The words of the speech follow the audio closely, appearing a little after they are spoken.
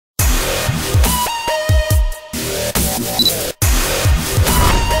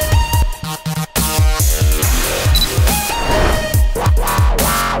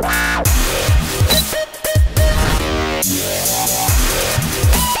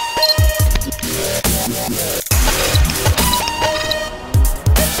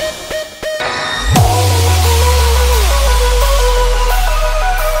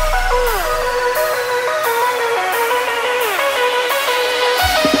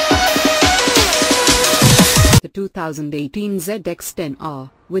2018 ZX-10R,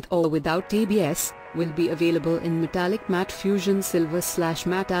 with or without ABS, will be available in metallic matte fusion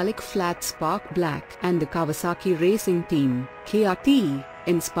silver/metallic flat spark black and the Kawasaki Racing Team (KRT)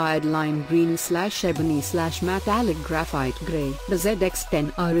 inspired lime green/ebony/metallic graphite gray. The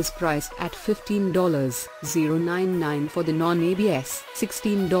ZX-10R is priced at $15,099 for the non-ABS,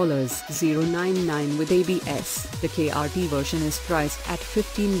 $16,099 with ABS. The KRT version is priced at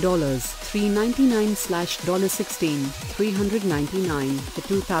 $15,399/$16,399. The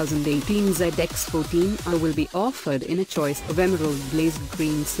 2018 ZX-14R will be offered in a choice of emerald blazed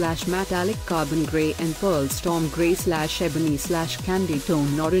green/metallic carbon gray and pearl storm gray/ebony/candy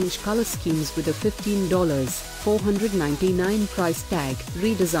tone orange color schemes with a $15,499 price tag.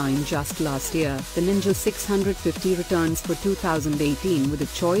 Redesigned just last year, the Ninja 650 returns for 2018 with a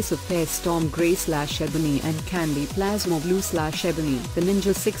choice of pear storm gray/ebony and candy plasma blue/ebony. The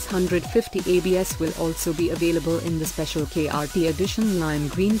Ninja 650 ABS will also be available in the special KRT edition lime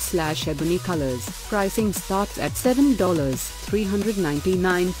green/ebony colors. Pricing starts at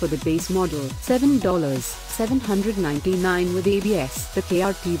 $7,399 for the base model, $7,799 with ABS. The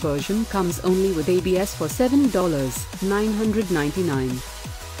KRT version comes only with ABS for $7,999.